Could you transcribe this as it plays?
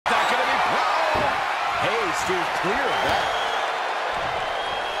steers clear of that.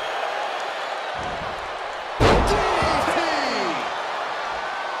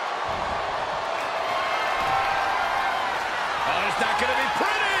 Oh, it's not going to be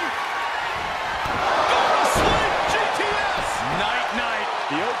pretty. Go to sleep, GTS. Night-night.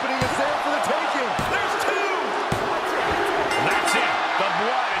 The opening is there for the taking. There's two. That's it. The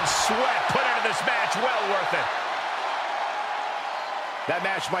blood and sweat put into this match. Well worth it. That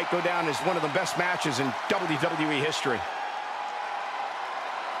match might go down as one of the best matches in WWE history.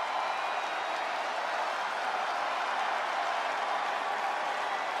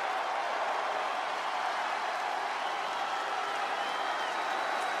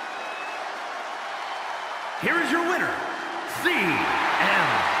 Here is your winner, CM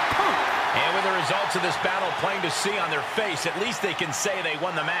Punk. And with the results of this battle plain to see on their face, at least they can say they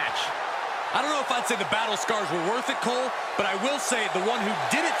won the match. I don't know if I'd say the battle scars were worth it, Cole, but I will say the one who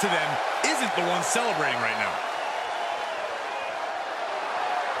did it to them isn't the one celebrating right now.